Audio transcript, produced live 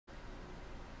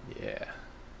Yeah.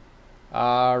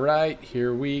 All right,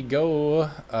 here we go.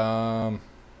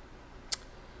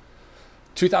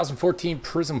 2014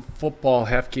 Prizm Football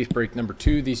half case break number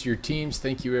 2. These are your teams.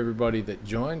 Thank you, everybody that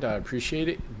joined. I appreciate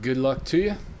it. Good luck to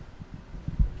you.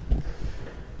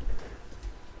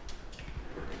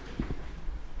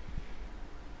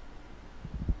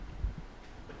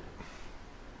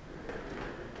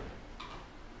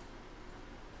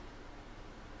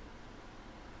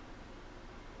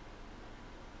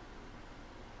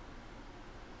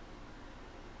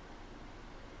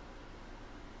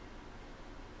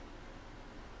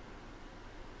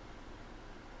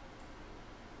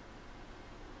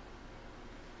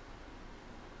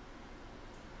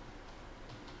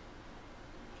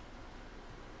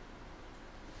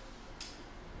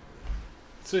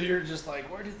 So you're just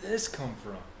like, where did this come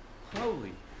from?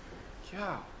 Holy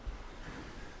cow.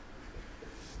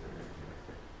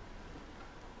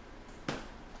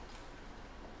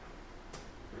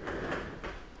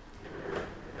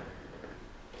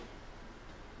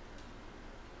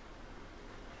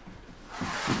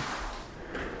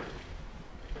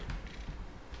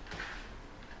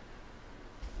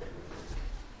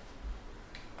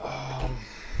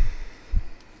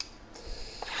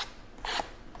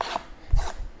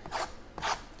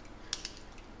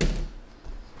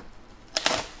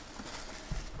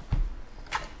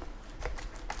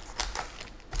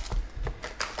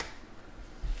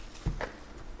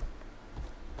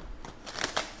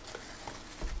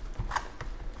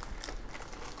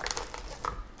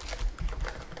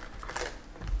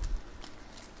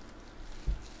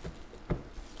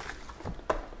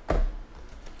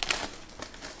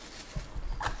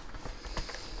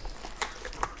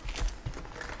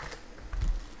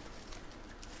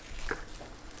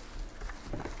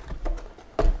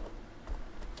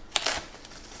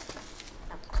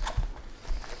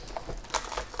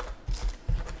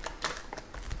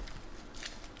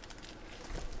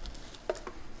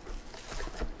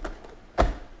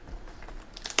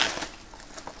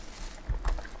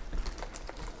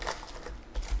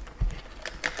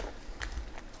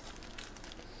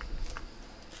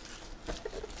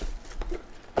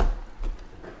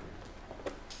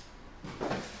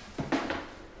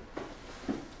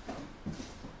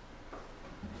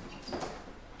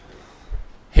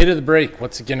 Hit of the break,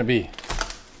 what's it going to be?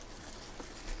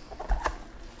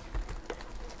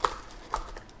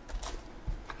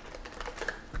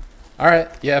 All right,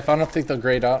 yeah, if I don't think they'll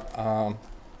grade out,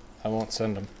 I won't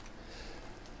send them.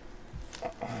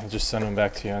 I'll just send them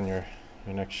back to you on your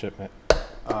next shipment.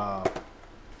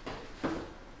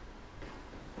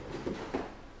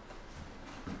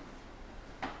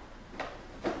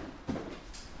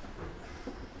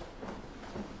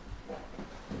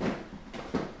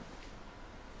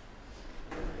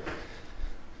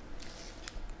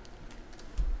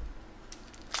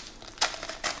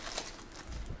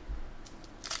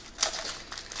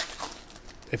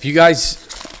 If you guys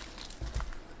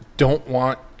don't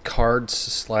want cards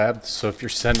slabbed, so if you're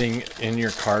sending in your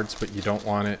cards but you don't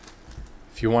want it,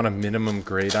 if you want a minimum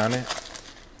grade on it,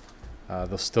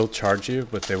 they'll still charge you,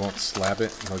 but they won't slab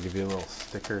it, and they'll give you a little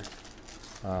sticker.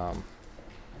 I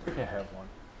think I have one.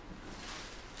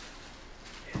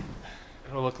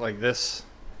 It'll look like this.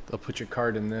 They'll put your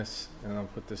card in this, and they'll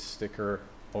put this sticker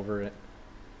over it,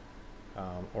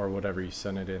 or whatever you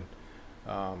send it in.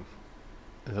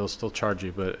 They'll still charge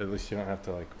you, but at least you don't have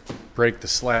to like break the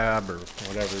slab or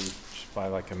whatever. You just buy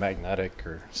like a magnetic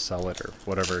or sell it or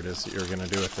whatever it is that you're going to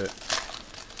do with it.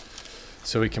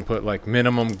 So we can put like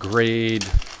minimum grade,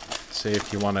 say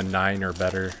if you want a 9 or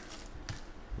better,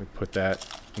 we put that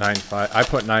 9.5. I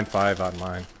put 9.5 on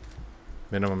mine,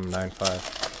 minimum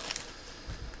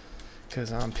 9.5,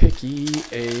 because I'm picky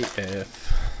AF.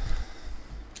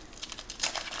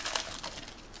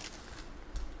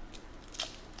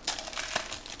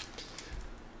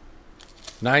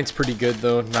 Nine's pretty good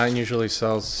though. 9 usually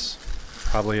sells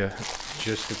probably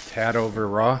just a tad over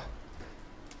raw.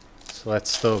 So that's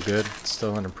still good. It's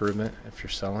still an improvement if you're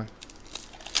selling.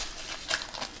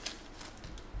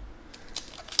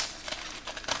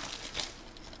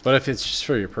 But if it's just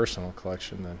for your personal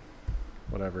collection, then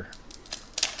whatever.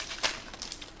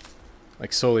 Like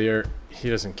Solier,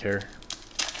 he doesn't care.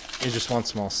 He just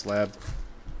wants them all slabbed.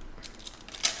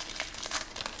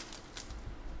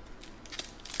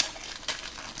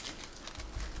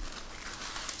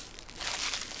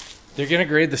 They're going to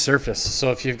grade the surface.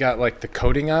 So if you've got like the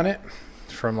coating on it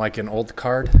from like an old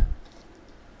card,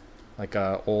 like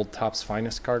a old Topps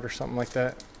Finest card or something like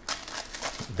that,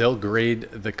 they'll grade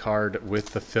the card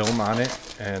with the film on it,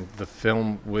 and the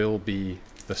film will be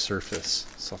the surface.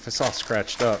 So if it's all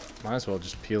scratched up, might as well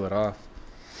just peel it off.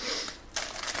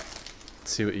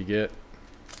 Let's see what you get.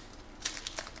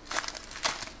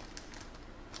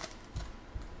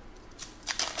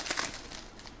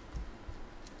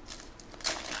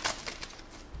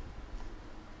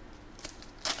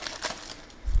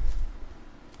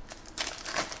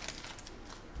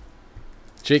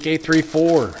 Jake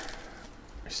 834. You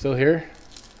still here?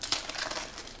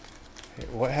 Hey,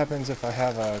 what happens if I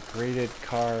have a graded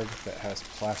card that has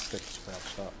plastic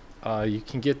scratched up? You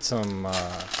can get some,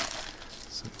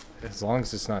 as long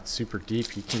as it's not super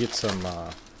deep, you can get some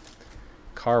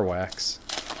car wax,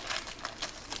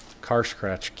 car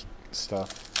scratch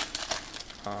stuff.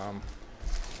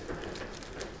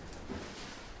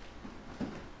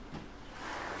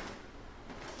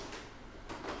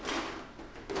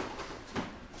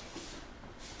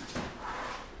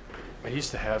 I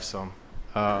used to have some,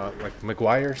 like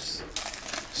McGuire's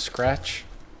scratch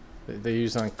that they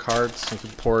use on cards. You can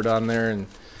pour it on there and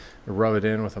rub it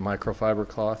in with a microfiber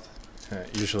cloth. And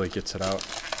it usually gets it out.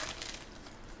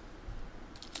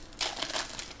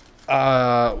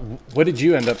 What did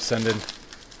you end up sending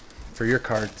for your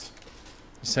cards?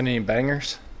 You send any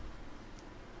bangers?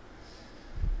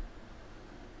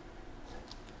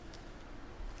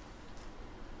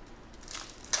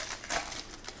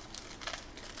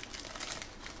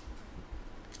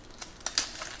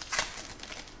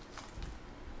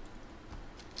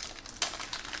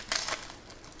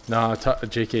 No,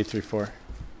 JK34.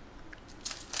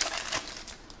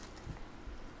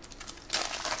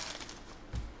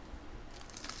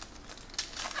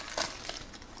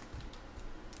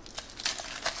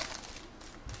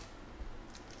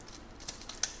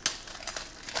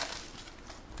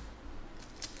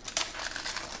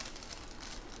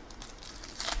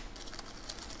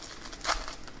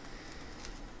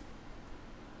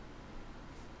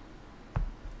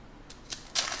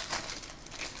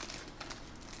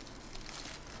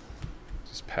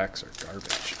 Packs are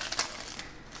garbage.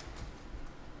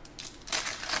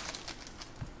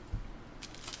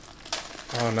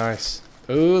 Oh, nice.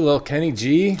 Ooh, little Kenny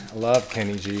G. I love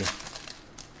Kenny G.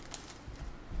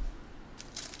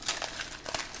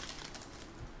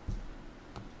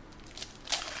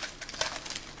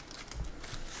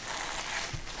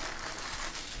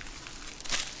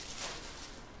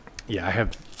 Yeah, I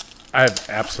have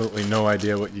absolutely no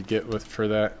idea what you get for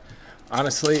that.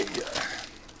 Honestly,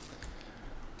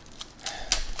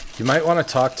 you might want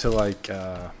to talk to like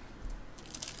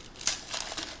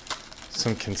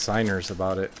some consigners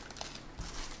about it,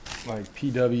 like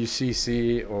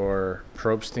PWCC or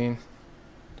Probstein.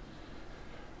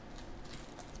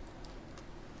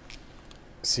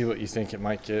 See what you think it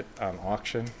might get on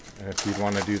auction, and if you'd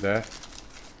want to do that,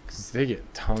 because they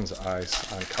get tons of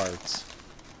eyes on cards.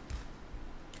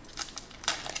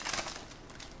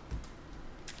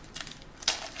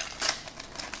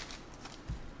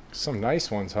 Some nice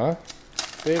ones, huh,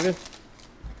 David?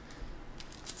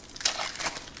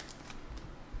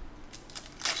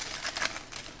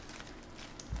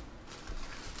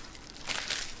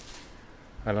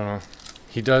 I don't know.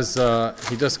 He does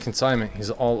consignment. He's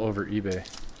all over eBay.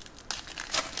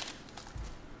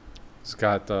 He's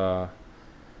got it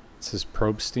says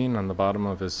Probstein on the bottom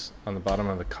of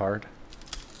the card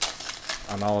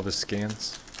on all of his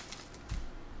scans.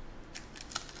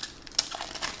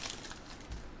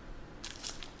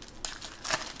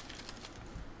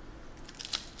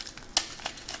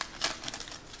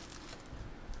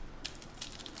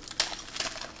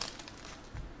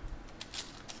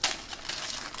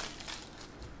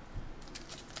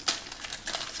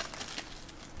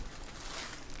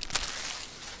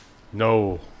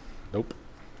 No. Nope.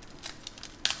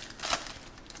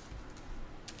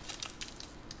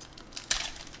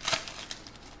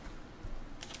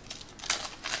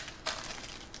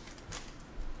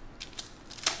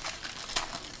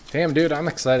 Damn, dude, I'm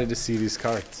excited to see these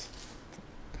cards.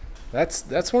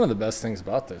 That's one of the best things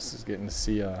about this, is getting to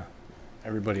see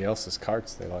everybody else's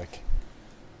cards they like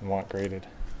and want graded.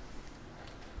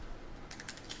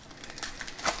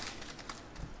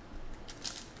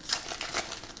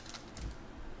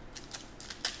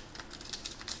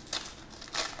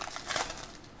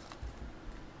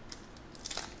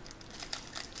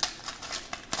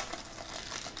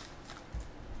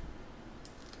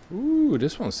 Ooh,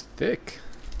 this one's thick.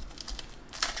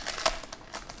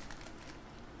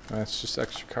 That's just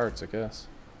extra cards, I guess.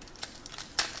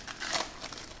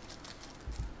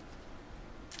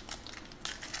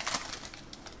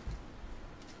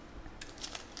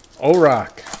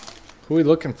 O-Rock. Who are we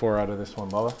looking for out of this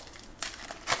one, Bubba?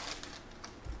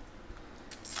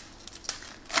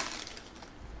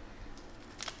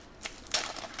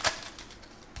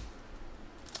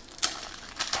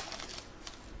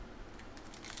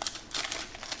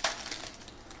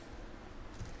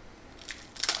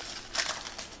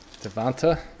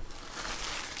 Devonta.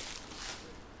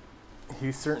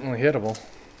 He's certainly hittable.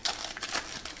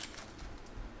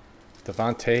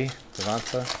 Devonta.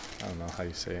 I don't know how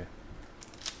you say it.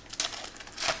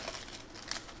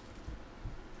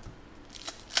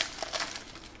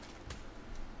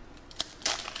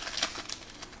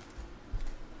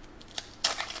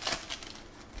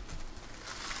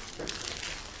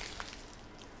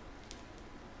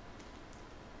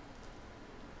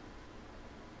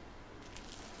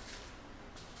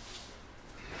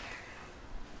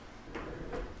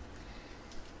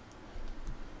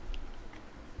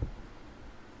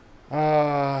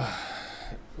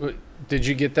 Did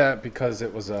you get that because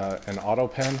it was an auto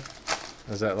pen?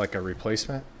 Is that like a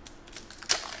replacement?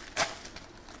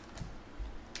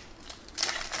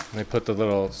 And they put the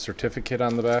little certificate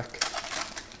on the back.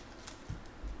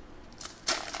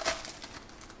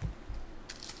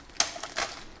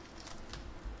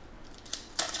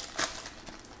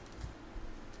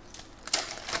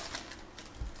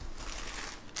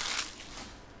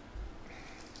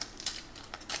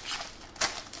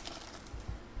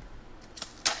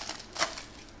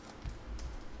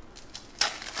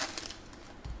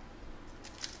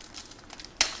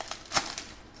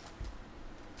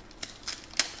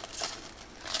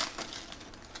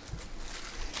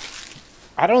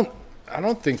 I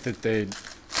don't think that they'd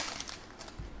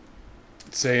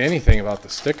say anything about the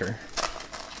sticker.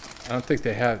 I don't think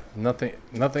they have nothing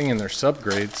in their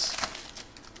subgrades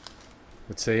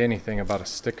would say anything about a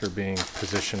sticker being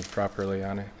positioned properly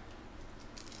on it.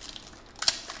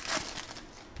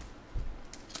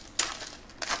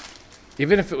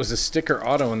 Even if it was a sticker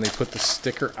auto and they put the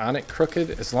sticker on it crooked,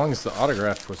 as long as the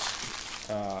autograph was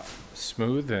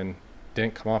smooth and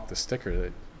didn't come off the sticker,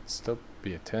 it'd still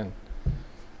be a 10.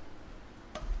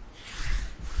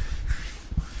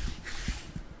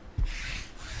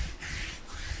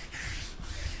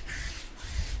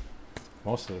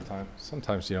 Most of the time.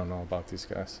 Sometimes you don't know about these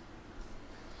guys.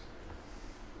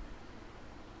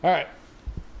 All right.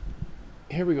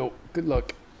 Here we go. Good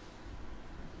luck.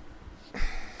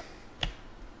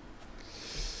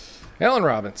 Allen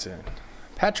Robinson.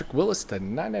 Patrick Willis to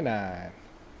 99.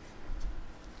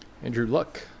 Andrew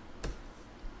Luck.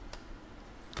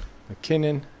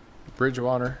 McKinnon.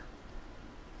 Bridgewater.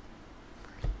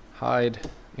 Hyde.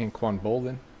 Anquan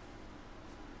Bolden.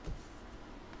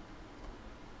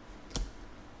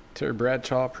 Terry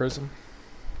Bradshaw, Prizm.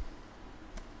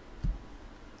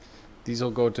 These will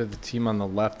go to the team on the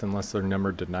left unless they're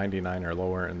numbered to 99 or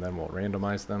lower, and then we'll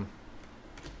randomize them.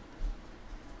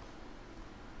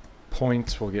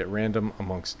 Points will get random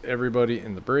amongst everybody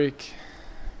in the break.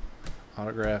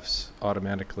 Autographs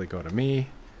automatically go to me.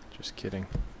 Just kidding.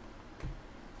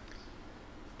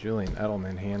 Julian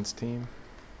Edelman, hands team.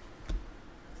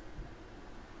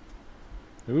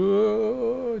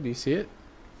 Ooh, do you see it?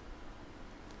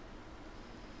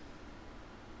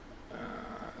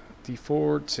 D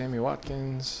Ford, Sammy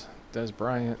Watkins, Des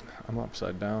Bryant. I'm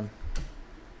upside down.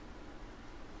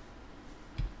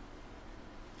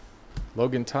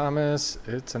 Logan Thomas.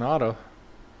 It's an auto.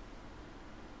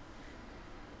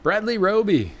 Bradley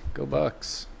Roby. Go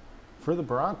Bucks. For the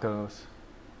Broncos.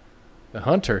 The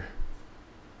Hunter.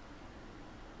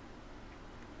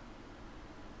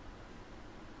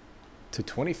 To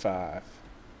 25.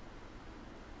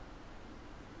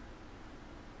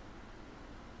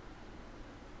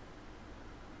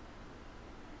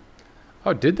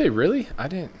 Oh, did they really? I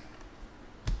don't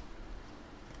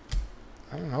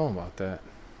know about that.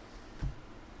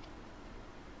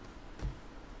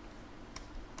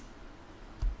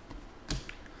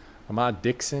 Ahmad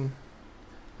Dixon.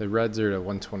 The Reds are to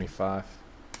 125.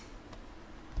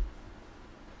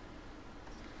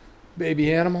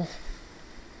 Baby Animal.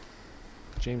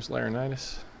 James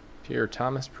Laurinaitis. Pierre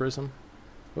Thomas, Prizm.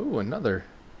 Ooh, another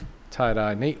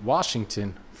tie-dye. Nate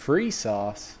Washington. Free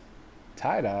sauce.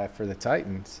 Tie-dye for the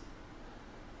Titans.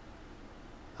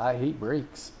 I hate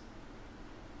breaks.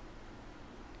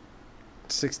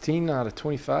 16 out of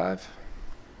 25.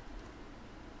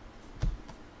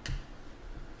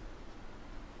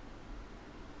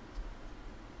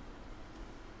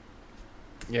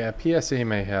 Yeah, PSA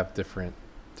may have different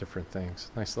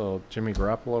things. Nice little Jimmy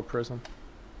Garoppolo Prizm.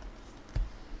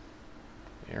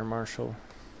 Air Marshal.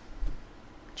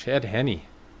 Chad Henne.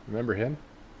 Remember him?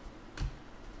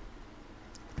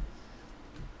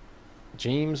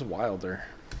 James Wilder.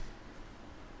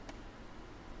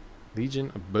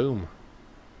 Legion of Boom.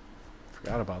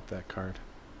 Forgot about that card.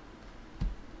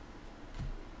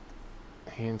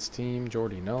 Hands team,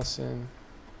 Jordy Nelson.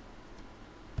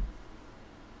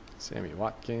 Sammy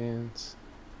Watkins.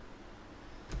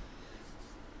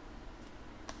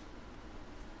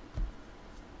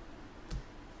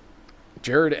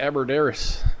 Jared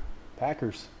Abbrederis,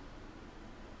 Packers.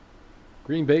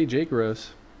 Green Bay, Jake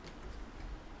Rose.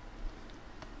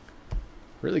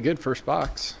 Really good first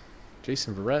box.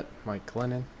 Jason Verrett, Mike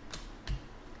Glennon.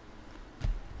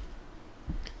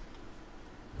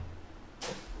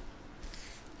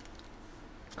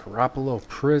 Garoppolo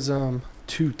Prizm.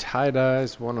 2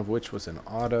 tie-dyes, one of which was an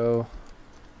auto.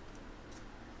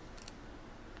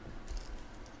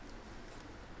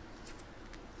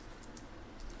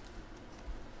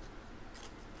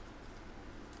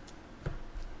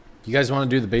 You guys want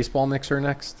to do the baseball mixer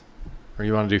next? Or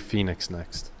you want to do Phoenix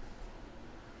next?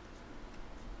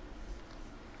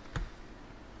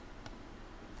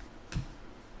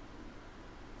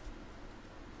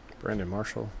 Brandon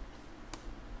Marshall.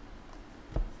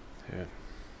 Dude.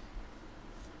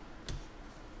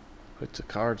 Put the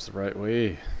cards the right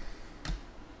way.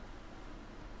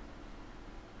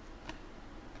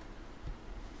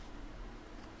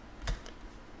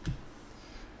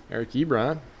 Eric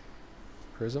Ebron.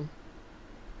 Prizm.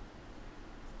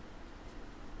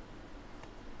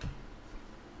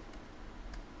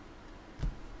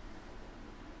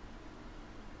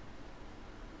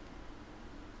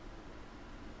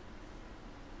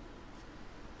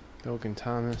 Logan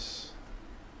Thomas.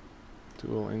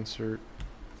 Dual insert.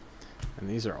 And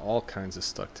these are all kinds of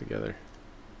stuck together.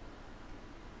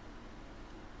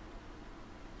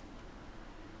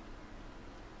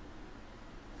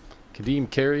 Kadeem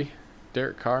Carey.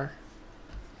 Derek Carr.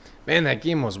 Man, that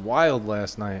game was wild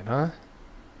last night, huh?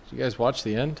 Did you guys watch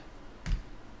the end?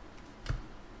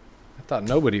 I thought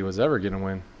nobody was ever going to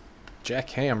win. Jack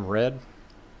Ham, red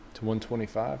to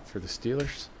 125 for the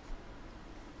Steelers.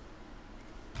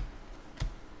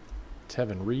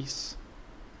 Tevin Reese.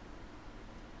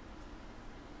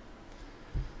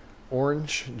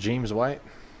 Orange, James White.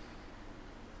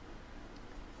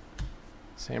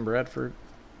 Sam Bradford.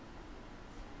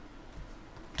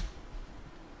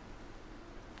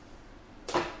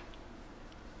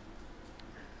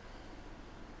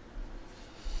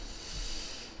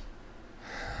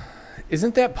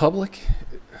 Isn't that public?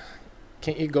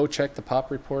 Can't you go check the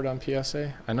pop report on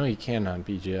PSA? I know you can on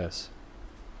BGS.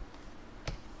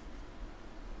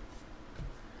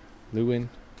 Lewin.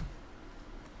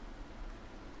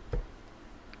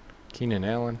 Keenan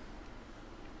Allen.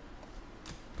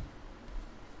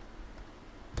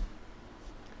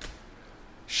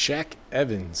 Shaq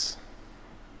Evans.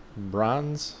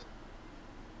 Bronze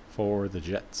for the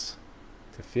Jets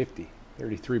to 50.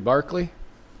 33 Barkley.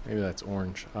 Maybe that's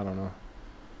orange. I don't know.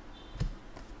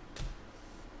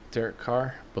 Derek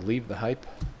Carr. Believe the hype.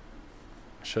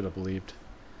 I should have believed.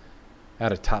 I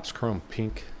had a Topps Chrome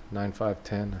pink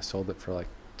 9510. I sold it for like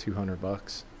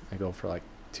 $200. I go for like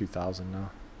 2,000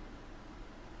 now.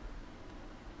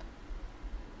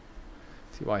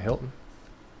 T.Y. Hilton.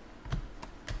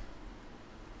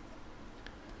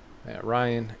 Matt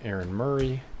Ryan. Aaron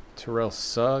Murray. Terrell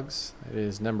Suggs. That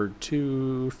is number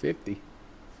 250.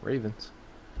 Ravens.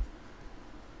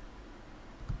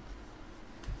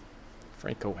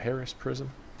 Franco Harris Prizm.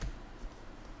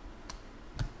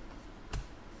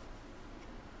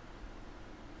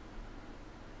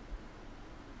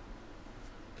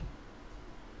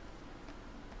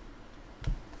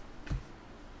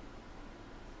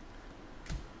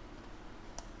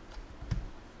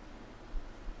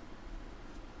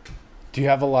 Do you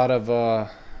have a lot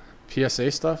of PSA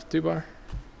stuff, Dubar?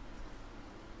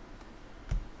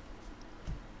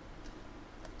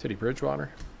 Teddy Bridgewater.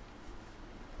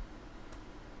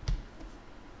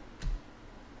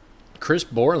 Chris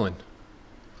Borland.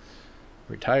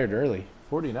 Retired early.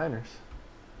 49ers.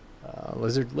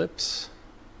 Lizard Lips.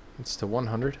 It's to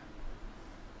 100.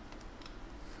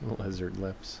 Lizard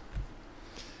Lips.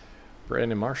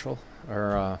 Brandon Marshall.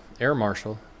 Or Air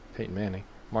Marshall. Peyton Manning.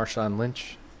 Marshawn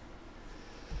Lynch.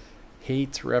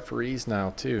 Hates referees now,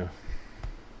 too.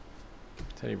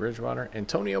 Teddy Bridgewater.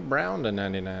 Antonio Brown to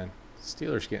 99.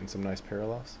 Steelers getting some nice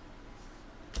parallels.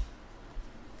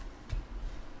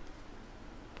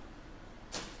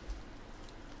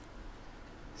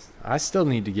 I still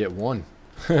need to get one.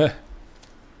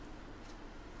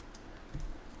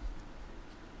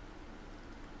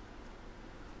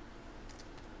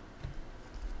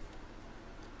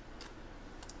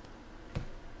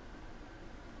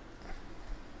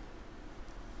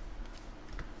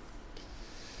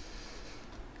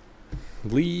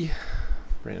 Lee,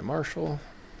 Brandon Marshall,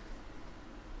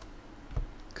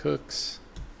 Cooks,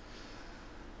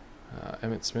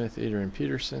 Emmett Smith, Adrian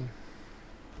Peterson,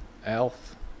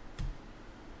 Alf.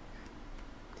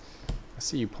 I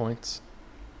see you points.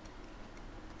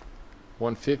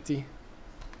 150.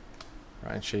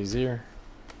 Ryan Shazier.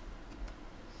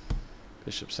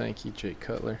 Bishop Sankey, Jay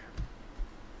Cutler.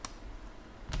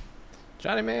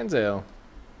 Johnny Manziel.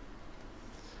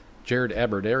 Jared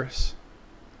Abbrederis.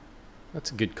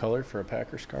 That's a good color for a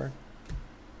Packers card.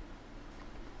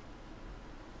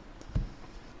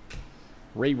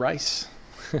 Ray Rice.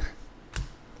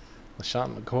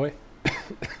 LaShawn McCoy.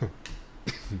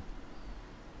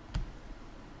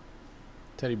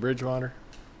 Teddy Bridgewater.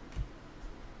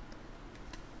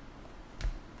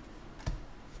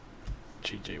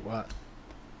 J.J. Watt.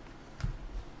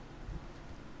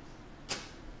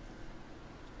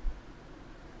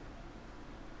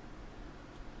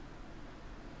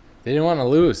 They didn't want to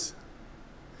lose.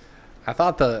 I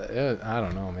thought I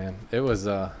don't know, man. It was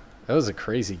a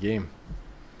crazy game.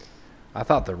 I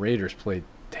thought the Raiders played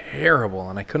terrible,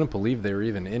 and I couldn't believe they were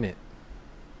even in it.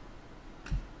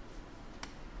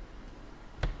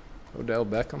 Odell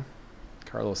Beckham,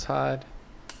 Carlos Hyde,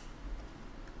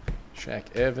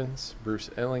 Shaq Evans, Bruce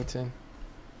Ellington,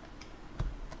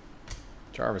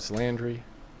 Jarvis Landry.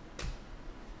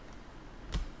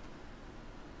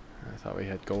 I thought we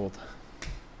had gold.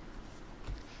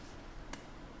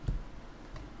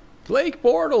 Blake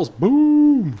Bortles,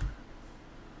 boom!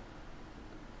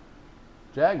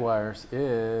 Jaguars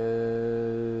is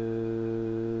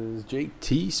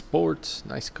JT Sports.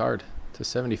 Nice card to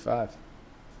 75.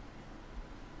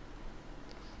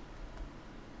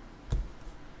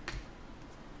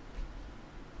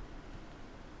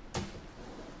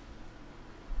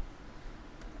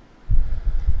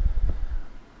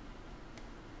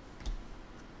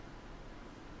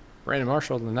 Brandon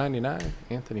Marshall to 99.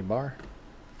 Anthony Barr.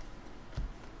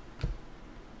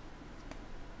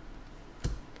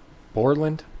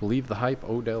 Borland, Believe the Hype,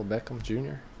 Odell Beckham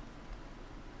Jr.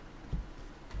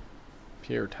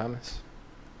 Pierre Thomas.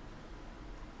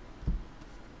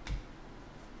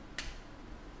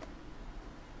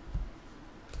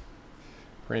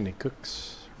 Brandon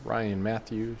Cooks, Ryan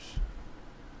Matthews.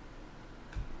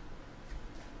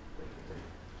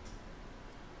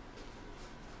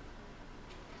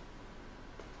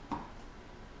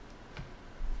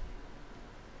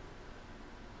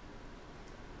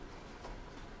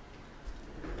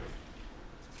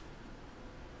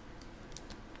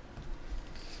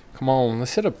 Come on,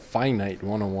 let's hit a finite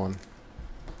 101.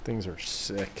 Things are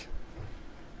sick.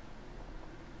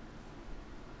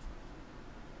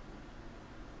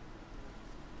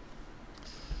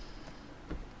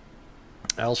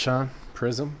 Alshon,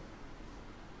 Prizm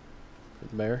for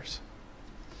the Bears.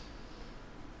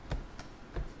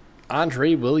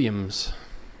 Andre Williams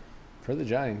for the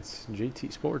Giants,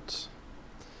 JT Sports.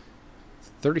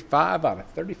 35 out of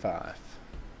 35.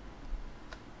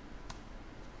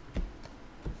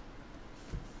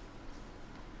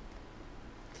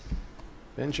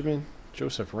 Benjamin,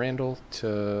 Joseph Randall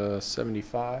to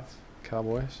 75,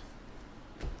 Cowboys.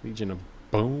 Legion of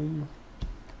Boom.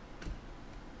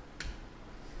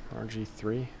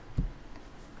 RG3.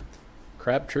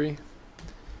 Crabtree.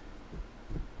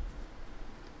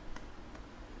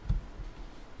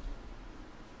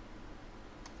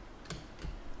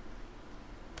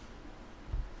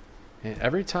 And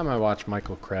every time I watch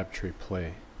Michael Crabtree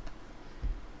play,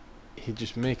 he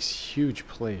just makes huge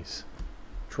plays.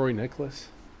 Troy Nicholas,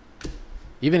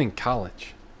 even in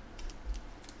college.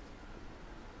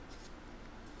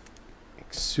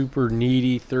 Like super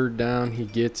needy, third down, he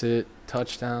gets it.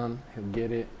 Touchdown, he'll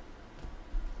get it.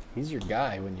 He's your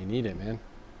guy when you need it, man.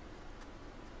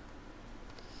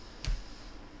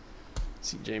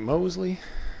 C.J. Mosley,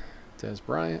 Des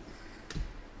Bryant,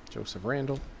 Joseph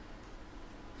Randall,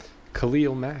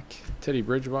 Khalil Mack, Teddy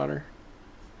Bridgewater.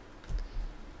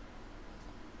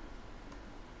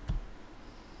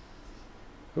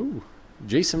 Ooh,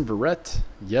 Jason Verrett,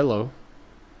 yellow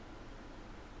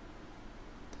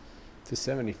to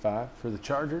 75 for the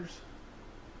Chargers.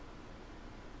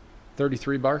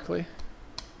 33 Barkley.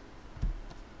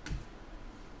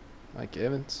 Mike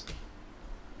Evans.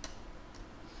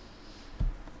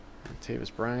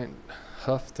 Tavis Bryant,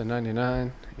 Huff to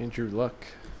 99. Andrew Luck.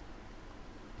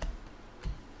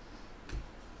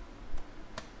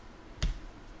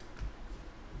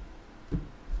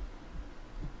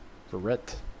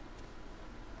 Verrett.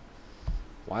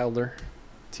 Wilder.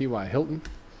 T.Y. Hilton.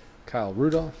 Kyle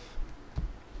Rudolph.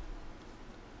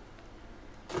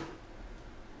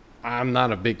 I'm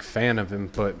not a big fan of him,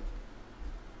 but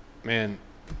man,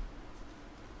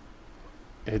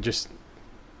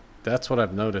 that's what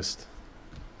I've noticed.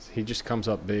 He just comes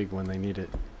up big when they need it.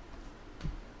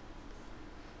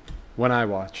 When I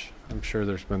watch, I'm sure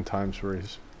there's been times where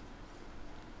he's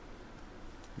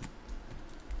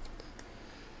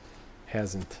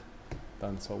hasn't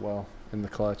done so well in the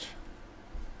clutch.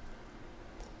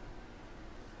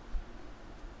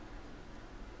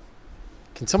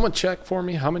 Can someone check for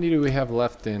me? How many do we have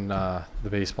left in the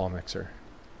baseball mixer?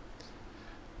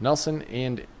 Nelson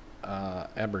and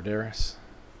Aberderis.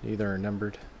 Neither are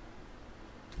numbered.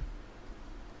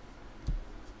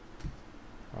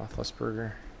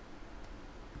 Roethlisberger.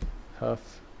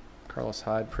 Huff. Carlos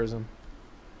Hyde. Prizm.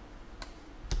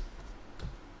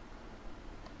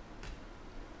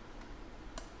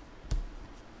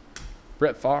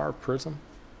 Brett Favre. Prizm.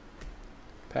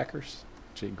 Packers.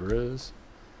 Jay Grizz.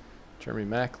 Jeremy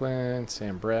Maclin.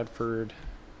 Sam Bradford.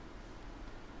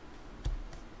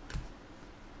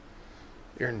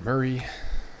 Aaron Murray.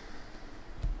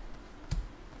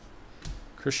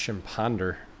 Christian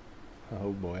Ponder.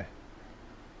 Oh boy.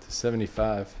 To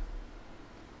 75.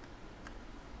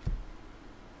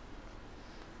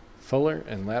 Fuller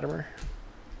and Latimer.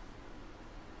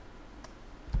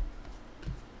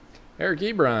 Eric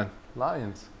Ebron.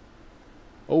 Lions.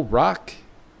 Oh, Rock.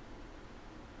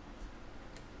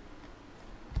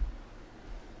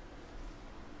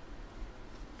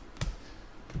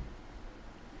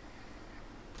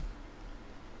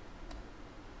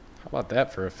 How about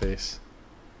that for a face?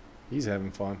 He's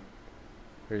having fun.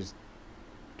 He's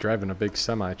driving a big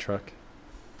semi truck.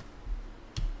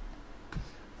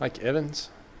 Mike Evans.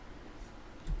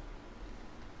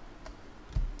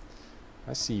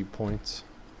 I see you, points.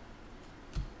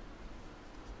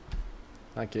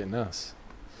 Not getting us.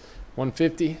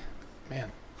 150.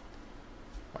 Man,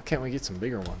 why can't we get some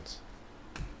bigger ones?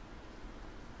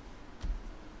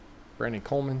 Brandon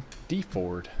Coleman. D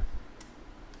Ford.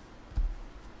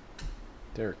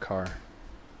 Derek Carr.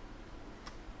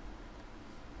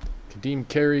 Kadeem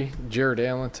Carey. Jared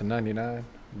Allen to 99.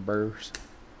 Burrs.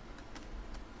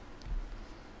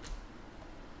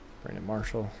 Brandon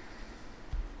Marshall.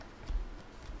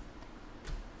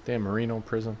 Dan Marino.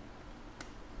 Prizm.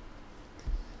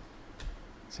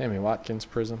 Sammy Watkins.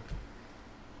 Prizm.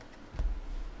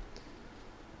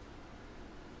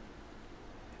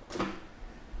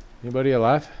 Anybody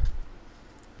alive?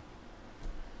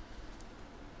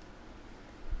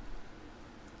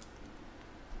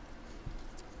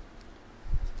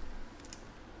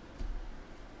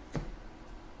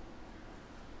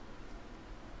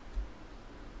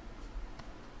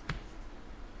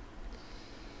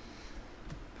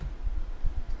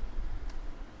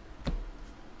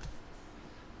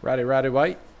 Roddy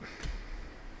White.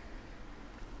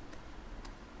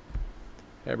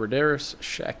 Aberderis.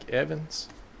 Shaq Evans.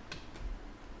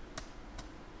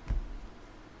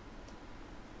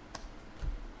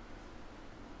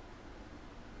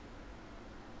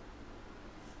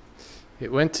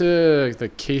 It went to the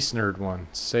Case Nerd one.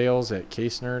 Sales at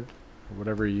Case Nerd. Or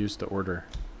whatever you used to order.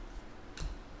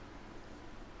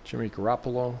 Jimmy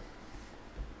Garoppolo.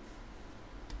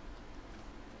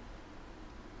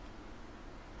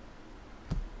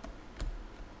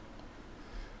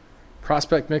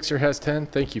 Prospect Mixer has 10.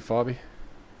 Thank you, Fabi.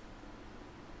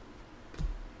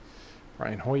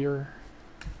 Brian Hoyer.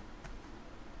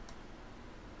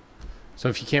 So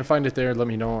if you can't find it there, let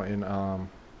me know, and we'll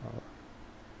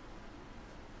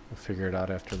figure it out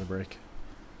after the break.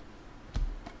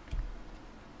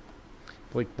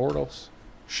 Blake Bortles.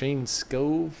 Shane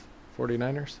Scove,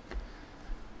 49ers.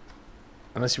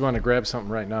 Unless you want to grab something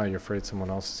right now, you're afraid someone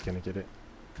else is going to get it.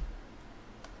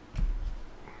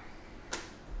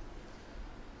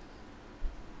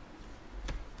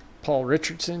 Paul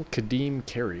Richardson. Kadeem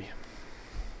Carey.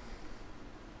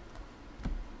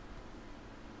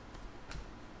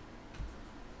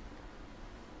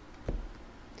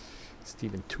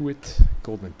 Stephen Tuitt.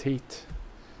 Golden Tate.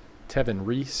 Tevin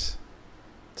Reese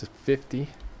to 50.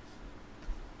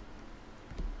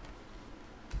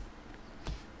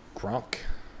 Gronk.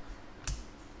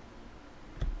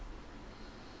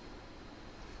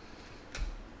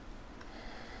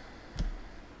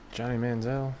 Johnny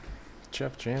Manziel.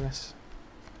 Jeff Janis.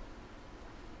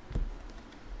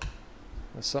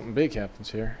 Unless something big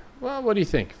happens here. Well, what do you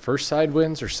think? First side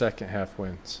wins or second half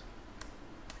wins?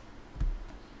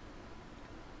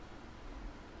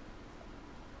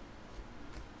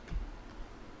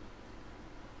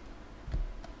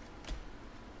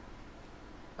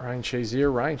 Ryan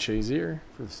Shazier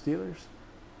for the Steelers.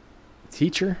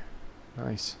 Teacher.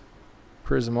 Nice.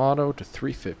 Prizm Auto to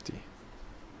 350.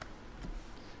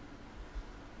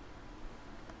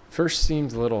 First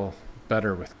seemed a little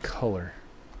better with color.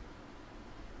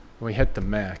 When we hit the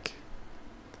Mac.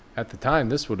 At the time,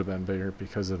 this would have been bigger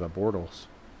because of the Bortles.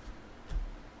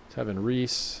 Tevin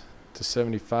Reese to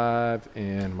 75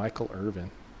 and Michael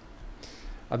Irvin.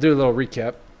 I'll do a little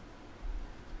recap.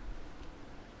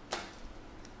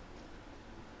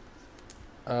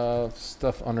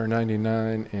 Stuff under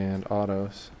 99 and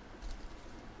autos.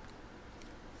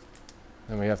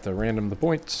 Then we have to random the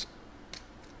points.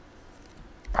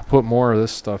 I'll put more of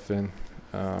this stuff in.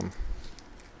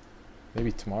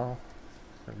 Maybe tomorrow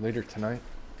or later tonight.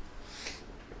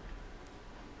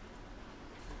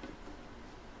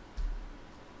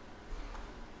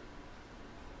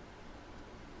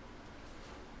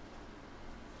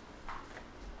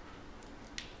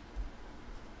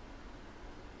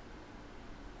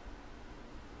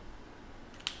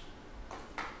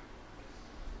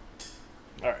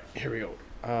 All right, here we go.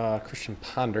 Christian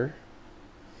Ponder.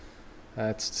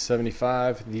 That's to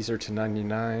 75. These are to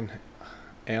 99.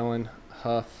 Allen,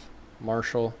 Huff,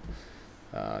 Marshall,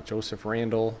 Joseph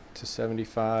Randall to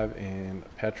 75, and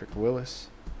Patrick Willis.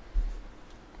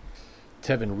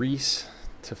 Tevin Reese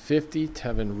to 50.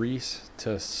 Tevin Reese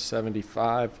to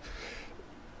 75.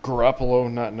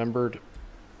 Garoppolo, not numbered.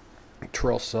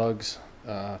 Terrell Suggs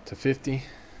to 50.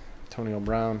 Antonio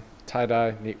Brown,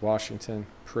 tie-dye. Nate Washington,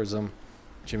 Prizm.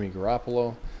 Jimmy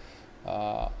Garoppolo.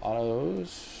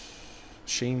 Autos.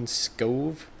 Shane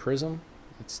Scove, Prizm.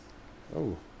 It's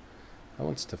that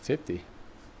one's to 50.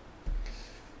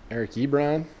 Eric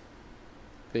Ebron,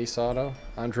 base auto.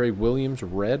 Andre Williams,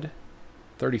 red,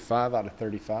 35 out of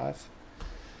 35.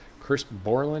 Chris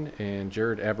Borland and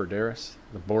Jared Abbrederis.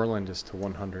 The Borland is to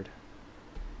 100.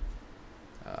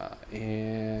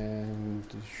 And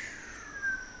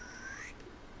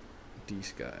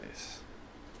these guys.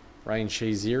 Ryan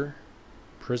Shazier,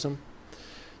 Prizm,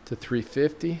 to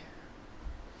 350.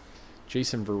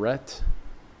 Jason Verrett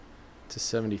to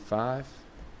 75.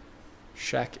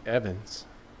 Shaq Evans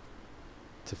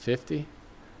to 50.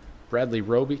 Bradley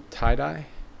Roby, tie-dye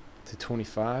to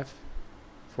 25.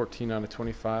 14 out of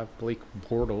 25. Blake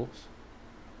Bortles.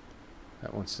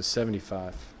 That one's to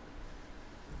 75.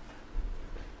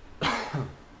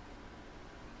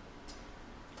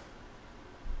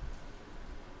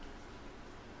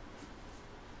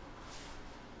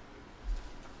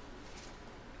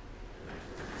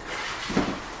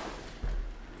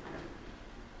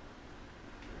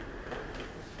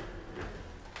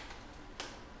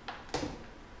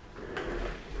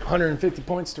 150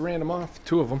 points to random off,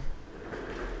 2 of them.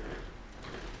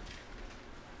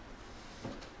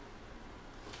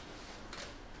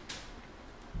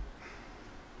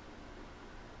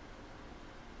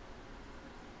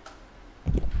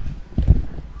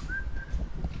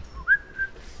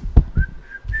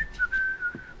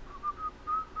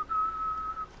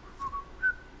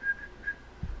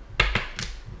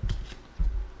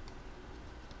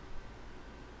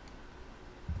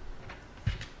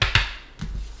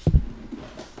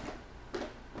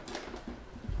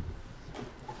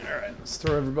 Let's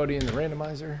throw everybody in the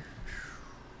randomizer.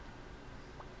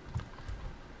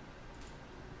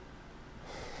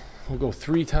 We'll go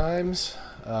 3 times.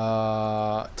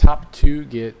 Top 2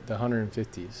 get the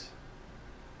 150s.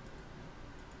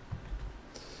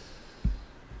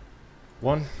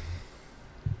 1,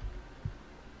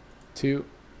 2,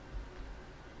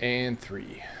 and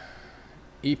 3.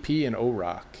 EP and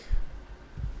O-Rock.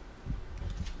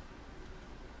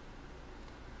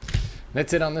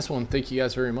 That's it on this one. Thank you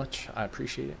guys very much. I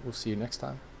appreciate it. We'll see you next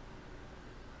time.